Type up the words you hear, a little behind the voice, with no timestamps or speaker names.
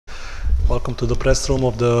Welcome to the press room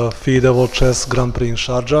of the FIDE World Chess Grand Prix in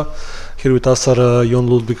Sharjah. Here with us are Jon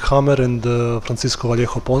Ludwig Hammer and Francisco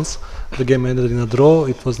Vallejo Pons. The game ended in a draw.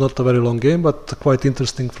 It was not a very long game, but quite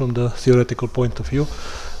interesting from the theoretical point of view.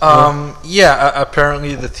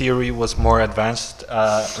 Apparently the theory was more advanced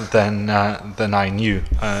than I knew.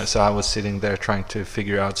 So I was sitting there trying to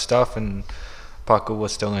figure out stuff, and Paco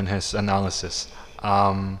was still in his analysis.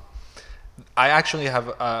 I actually have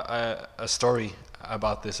a story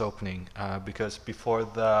about this opening because before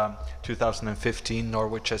the 2015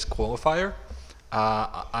 Norway Chess Qualifier,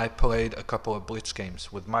 I played a couple of blitz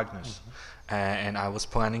games with Magnus, and I was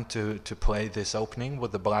planning to play this opening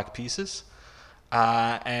with the black pieces,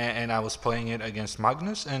 and I was playing it against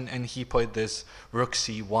Magnus, and he played this rook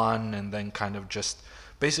c1, and then kind of just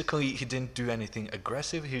basically he didn't do anything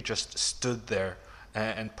aggressive. He just stood there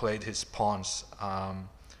and played his pawns.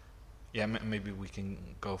 Maybe we can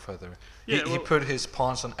go further. He put his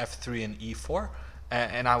pawns on f3 and e4,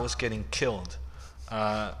 and I was getting killed.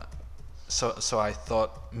 So I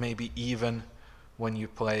thought maybe even when you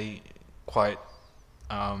play quite...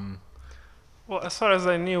 Well, as far as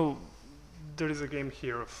I knew, there is a game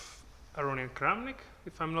here of Aronian Kramnik,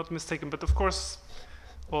 if I'm not mistaken. But of course,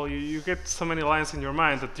 well, you get so many lines in your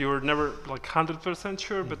mind that you're never like 100%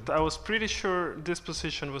 sure. But I was pretty sure this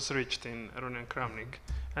position was reached in Aronian Kramnik.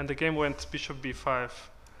 And the game went bishop b5.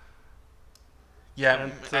 Yeah,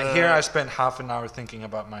 and here I spent half an hour thinking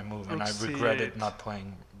about my move, and I regretted not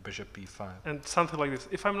playing bishop b5. And something like this.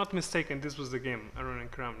 If I'm not mistaken, this was the game, Aronian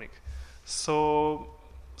Kramnik. So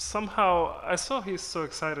somehow I saw he's so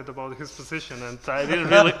excited about his position, and I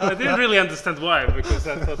didn't really understand why, because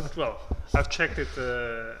I thought, well, I've checked it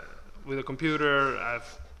with a computer,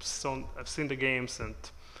 I've seen the games, and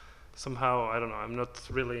somehow, I don't know, I'm not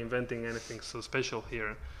really inventing anything so special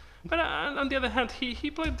here. But on the other hand,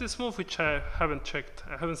 he played this move which I haven't checked,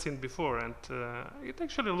 I haven't seen before, and it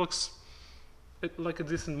actually looks like a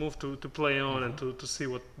decent move to play on and to see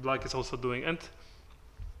what black is also doing. And,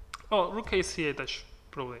 oh, rook a8 I should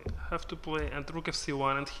probably have to play, and rook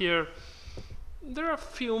fc1, and here there are a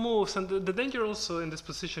few moves, and the danger also in this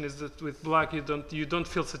position is that with black you don't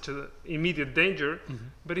feel such an immediate danger,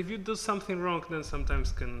 but if you do something wrong, then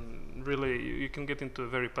sometimes you can get into a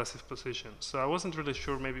very passive position. So I wasn't really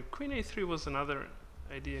sure, maybe queen a3 was another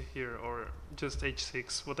idea here, or just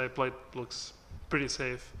h6. What I played looks pretty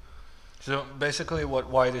safe. So basically what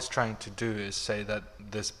white is trying to do is say that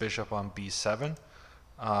this bishop on b7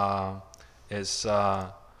 is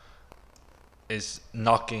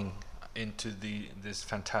knocking into this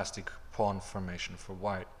fantastic pawn formation for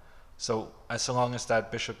white. So as long as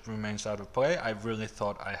that bishop remains out of play, I really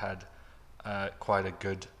thought I had quite a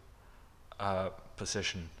good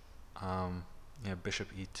position.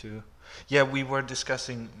 Bishop e2. Yeah, we were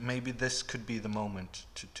discussing maybe this could be the moment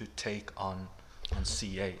to take on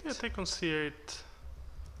c8. Yeah, take on c8.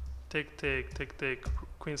 Take,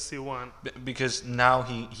 queen c1. Because now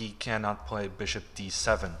he cannot play bishop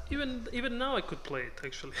d7. Even now I could play it,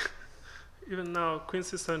 actually. Even now, queen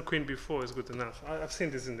c7, queen b4 is good enough. I've seen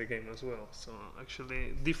this in the game as well. So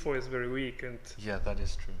actually, d4 is very weak, and yeah, that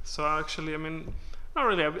is true. So actually, I mean, not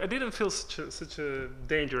really. I didn't feel such a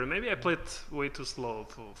danger. Maybe I played way too slow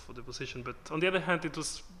for the position. But on the other hand, it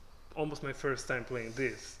was almost my first time playing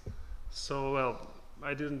this. So well,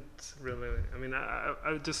 I didn't really. I mean,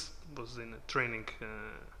 I just was in a training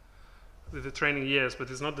with the training, yes, but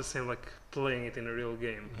it's not the same like playing it in a real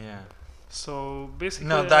game. Yeah. So basically,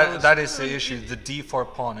 no, that is the issue. The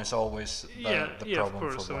d4 pawn is always the problem, of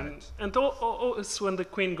course, for white. And it's when the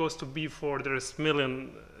queen goes to b4, there's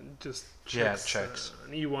million just checks.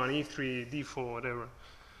 An e1, e3, d4, whatever.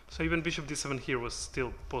 So even bishop d7 here was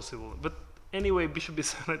still possible. But anyway, bishop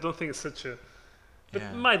b7, I don't think it's such a. But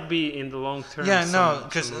it might be in the long term. Yeah, no,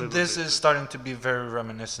 because this is starting to be very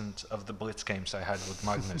reminiscent of the blitz games I had with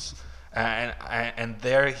Magnus, and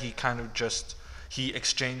there he kind of just. He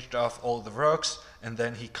exchanged off all the rooks, and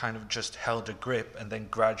then he kind of just held a grip and then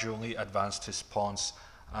gradually advanced his pawns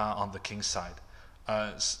on the king's side.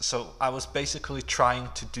 So I was basically trying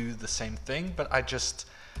to do the same thing, but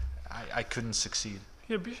I couldn't succeed.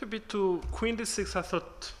 Yeah, bishop b2, queen d6, I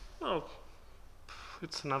thought, well,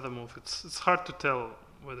 it's another move. It's hard to tell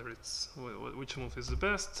whether which move is the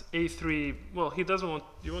best. a3, well, you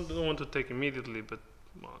don't want to take immediately, but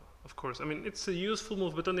well, of course, I mean, it's a useful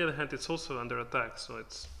move, but on the other hand, it's also under attack, so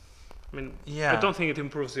it's, I mean, I don't think it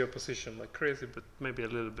improves your position like crazy, but maybe a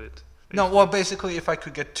little bit. No, well, basically, if I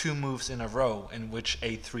could get two moves in a row, in which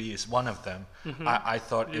a3 is one of them, I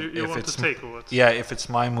thought you want to take or what? Yeah, if it's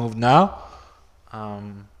my move now, how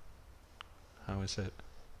is it?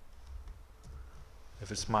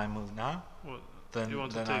 If it's my move now, Well, Then You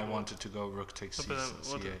want to then take I what? wanted to go rook takes But then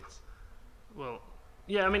what- c8. Well,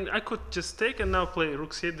 yeah, I mean, I could just take and now play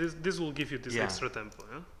rook c8. This will give you this Yeah. extra tempo,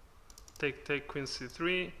 yeah? Take queen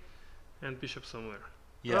c3 and bishop somewhere.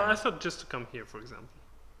 Yeah. Well, I thought just to come here, for example.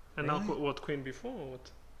 And now, Really? what, queen b4 or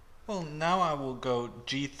what? Well, now I will go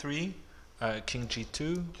g3, king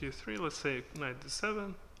g2. g3, let's say knight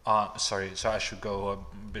d7, Sorry, so I should go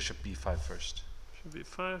bishop b5 first, should be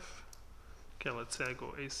 5. Okay, let's say I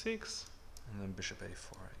go a6, and then bishop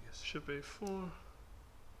a4, I guess. bishop a4,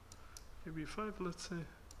 ab5, let's say.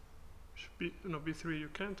 Should be, no, b3 you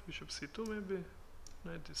can't, bishop c2 maybe,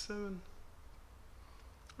 knight d7.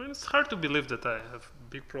 I mean, it's hard to believe that I have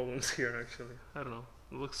big problems here, actually. I don't know.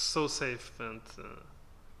 It looks so safe and,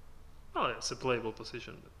 well, it's a playable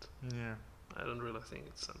position, but Yeah. I don't really think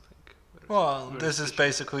it's something. Well, very this is special.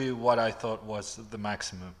 basically what I thought was the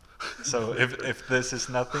maximum. So if this is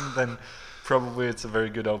nothing, then probably it's a very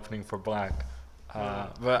good opening for black.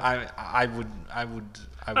 But I would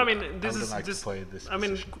mean, this would is like this. to play this I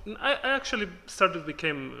mean, position. I actually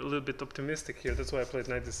became a little bit optimistic here. That's why I played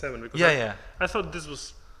knight d7 because Yeah. I thought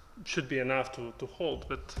this should be enough to hold.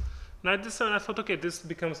 But knight d7, I thought, okay, this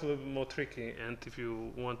becomes a little bit more tricky. And if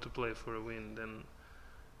you want to play for a win, then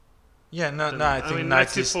Yeah, no, then- I I think mean, knight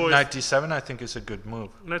knight c4 knight d7 I think is a good move.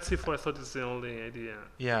 knight c4, I thought is the only idea.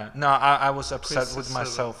 Yeah, no, I was upset with c7.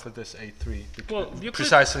 myself for this a3 Well, you could-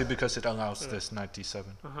 precisely because it allows Yeah. this knight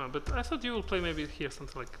d7. But I thought you will play maybe here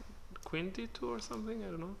something like queen d2 or something. I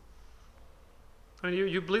don't know. I mean,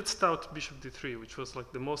 you blitzed out bishop d3, which was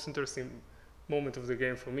like the most interesting moment of the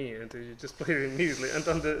game for me, and you just played it immediately. And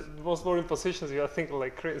on the most boring positions, you are thinking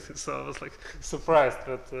like crazy. So I was like surprised.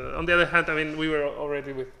 But on the other hand, I mean, we were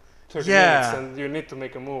already with 30 Yeah. minutes, and you need to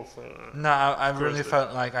make a move. No, I course, really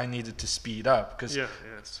felt like I needed to speed up because Yeah,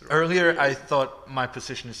 it's true. earlier I thought my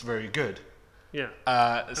position is very good. Yeah.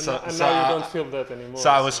 And And now you don't feel that anymore. So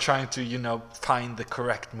I was trying to, find the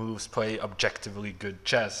correct moves, play objectively good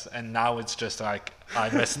chess, and now it's just like I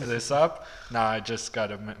messed this up. Now I just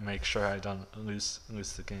gotta make sure I don't lose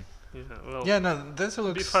the game. Yeah. Well. Yeah, no, this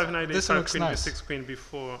looks b5, knight this a5, looks queen nice. b6, queen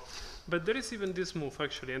b4. But there is even this move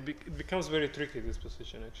actually, and it becomes very tricky, this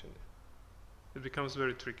position actually. It becomes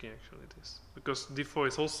very tricky actually, this. Because d4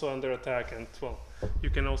 is also under attack, and well, you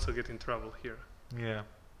can also get in trouble here. Yeah.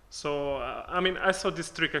 So, I mean, I saw this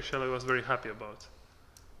trick actually I was very happy about.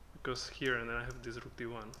 Because here, and then I have this rook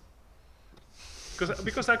d1.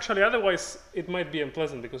 Because actually otherwise it might be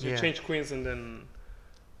unpleasant because you Yeah. change queens and then...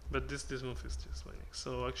 But this move is just winning.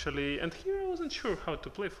 So actually, and here I wasn't sure how to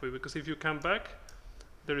play for you because if you come back,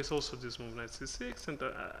 there is also this move knight c6, and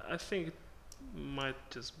I think it might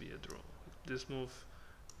just be a draw. This move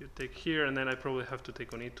you take here, and then I probably have to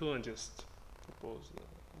take on e2 and just propose the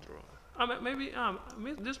draw. Maybe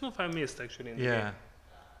this move I missed actually in the Yeah. game.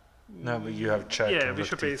 No, but you have check. Yeah, and rook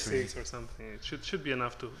bishop d3. a6 or something. It should be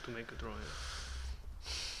enough to make a draw. Yeah.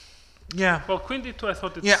 Yeah. Well, queen d2, I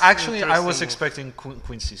thought it's Yeah, actually, I was interesting expecting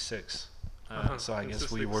queen c6. So I Queen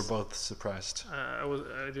guess we c6. were both surprised. move.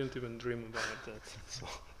 I didn't even dream about that. So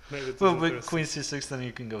maybe it's Well, with interesting. queen c6, then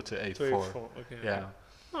you can go to a4. To a4. Okay. Yeah.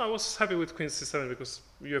 No, I was happy with queen c7 because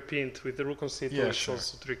you are pinned with the rook on c2. Yeah, It's sure.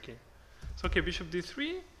 also tricky. So okay, bishop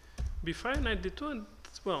d3, b5, knight d2, and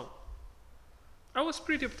well, I was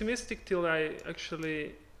pretty optimistic till I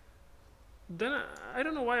actually. Then I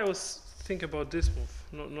don't know why I was thinking about this move,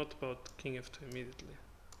 not about king f2 immediately.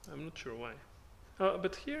 I'm not sure why.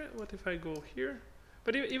 But here, what if I go here?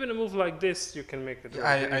 But even a move like this, you can make a draw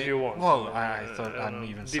if you want. Well, I thought don't I'm know.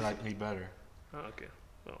 even slightly better Okay.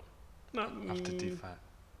 Well, no. after d5.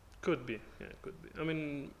 Could be. Yeah, it could be. I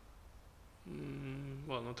mean,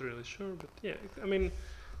 well, not really sure, but yeah. I mean,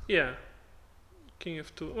 yeah. King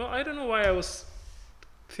f2. Well, I don't know why I was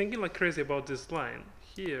thinking like crazy about this line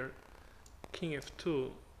here. King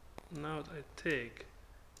f2. Now I take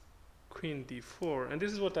queen d4, and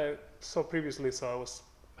this is what I saw previously. So I was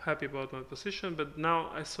happy about my position, but now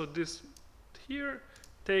I saw this here,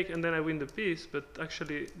 take, and then I win the piece. But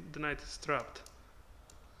actually, the knight is trapped.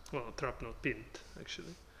 Well, trapped, not pinned,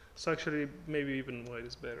 actually. So actually, maybe even white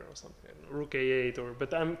is better or something. I don't know, rook a8,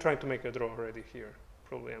 but I'm trying to make a draw already here.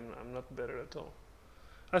 Probably I'm not better at all.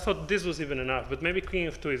 I thought this was even enough, but maybe king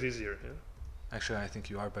f2 is easier. Yeah. Actually, I think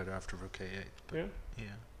you are better after rook a8. But Yeah.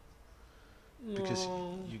 Yeah. Because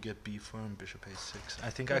No. you get b4 and bishop a6. I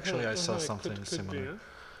think actually I saw it something could similar. Be,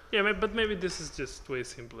 yeah, but maybe this is just way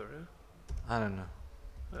simpler. Yeah? I don't know.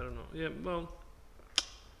 I don't know. Yeah, well,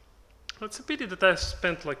 it's a pity that I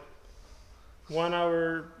spent like 1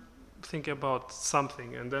 hour thinking about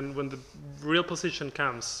something, and then when the real position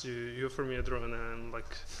comes, you offer me a draw, and I'm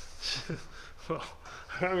like, well,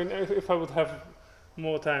 I mean, if I would have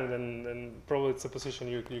more time than probably it's a position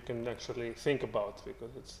you can actually think about, because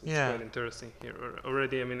it's quite interesting here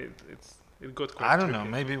already. I mean, it got quite I don't know.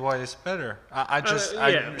 tricky. Maybe white is better.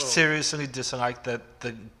 I seriously dislike that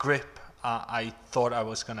the grip I thought I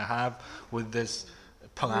was gonna have with this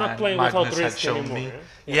plan Not playing without Magnus had risk shown anymore, me.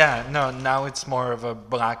 yeah? No. Now it's more of a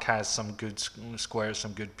black has some good squares,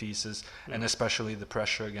 some good pieces, and especially the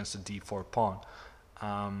pressure against the d4 pawn.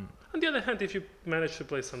 On the other hand, if you manage to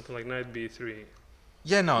play something like knight b3, there's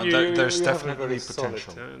you have a definitely very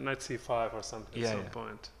potential. solid, knight c5 or something at some Yeah.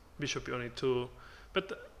 point. Bishop on e2,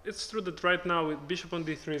 but it's true that right now with bishop on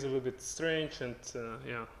d3 is a little bit strange, and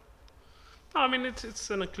yeah. No, I mean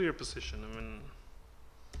it's in a clear position. I mean,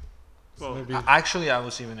 well, Maybe Actually, I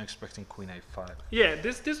was even expecting queen a5. yeah.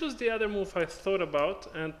 This was the other move I thought about,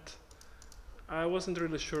 and I wasn't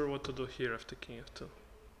really sure what to do here after king f2,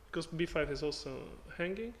 because b5 is also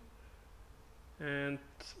hanging, and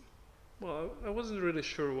well, I wasn't really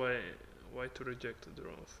sure why to reject the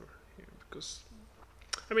draw offer here, because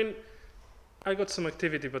I mean I got some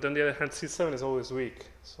activity, but on the other hand c7 is always weak,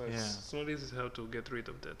 so it's not easy how to get rid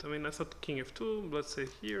of that. I mean, I thought king f2, let's say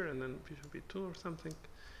here, and then bishop e2 or something,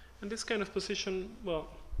 and this kind of position, well,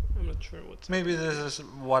 I'm not sure what's Maybe this is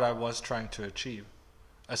what I was trying to achieve.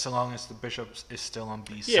 As long as the bishop is still on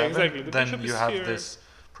b7, Yeah, exactly. The then bishop you is have here. this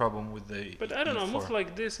problem with the But I don't know, a e4. move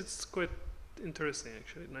like this, it's quite interesting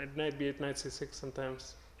actually. Knight b8, knight c6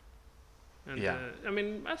 sometimes. And Yeah. I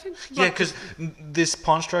mean, I think Yeah, because this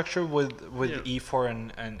pawn structure with Yeah. e4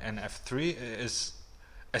 and f3 is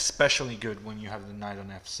especially good when you have the knight on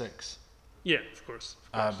f6. yeah, of course.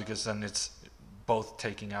 Because then it's both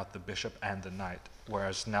taking out the bishop and the knight,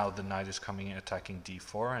 whereas now the knight is coming in attacking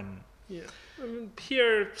d4 and Yeah, I mean,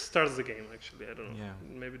 here starts the game actually. I don't know. Yeah.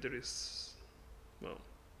 Maybe there is, well,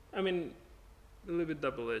 I mean, a little bit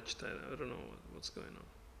double-edged. I don't know what's going on.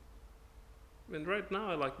 I mean, right now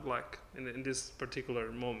I like black in this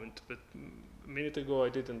particular moment, but a minute ago I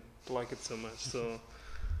didn't like it so much, so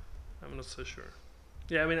I'm not so sure.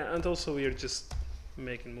 Yeah, I mean, and also we are just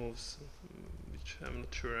making moves, which I'm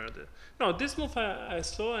not sure are the. No, this move I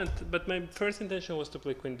saw, but my first intention was to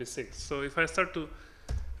play queen b6. So if I start to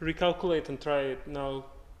recalculate and try it now,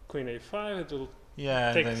 queen a5, it will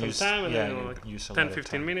take then some time, and then like use a 10, lot of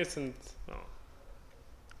 15 time. minutes, and well,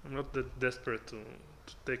 I'm not that desperate to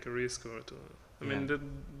take a risk or to. I mean,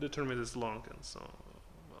 the tournament is long, and so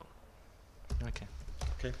well. Okay.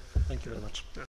 okay. Thank you very much.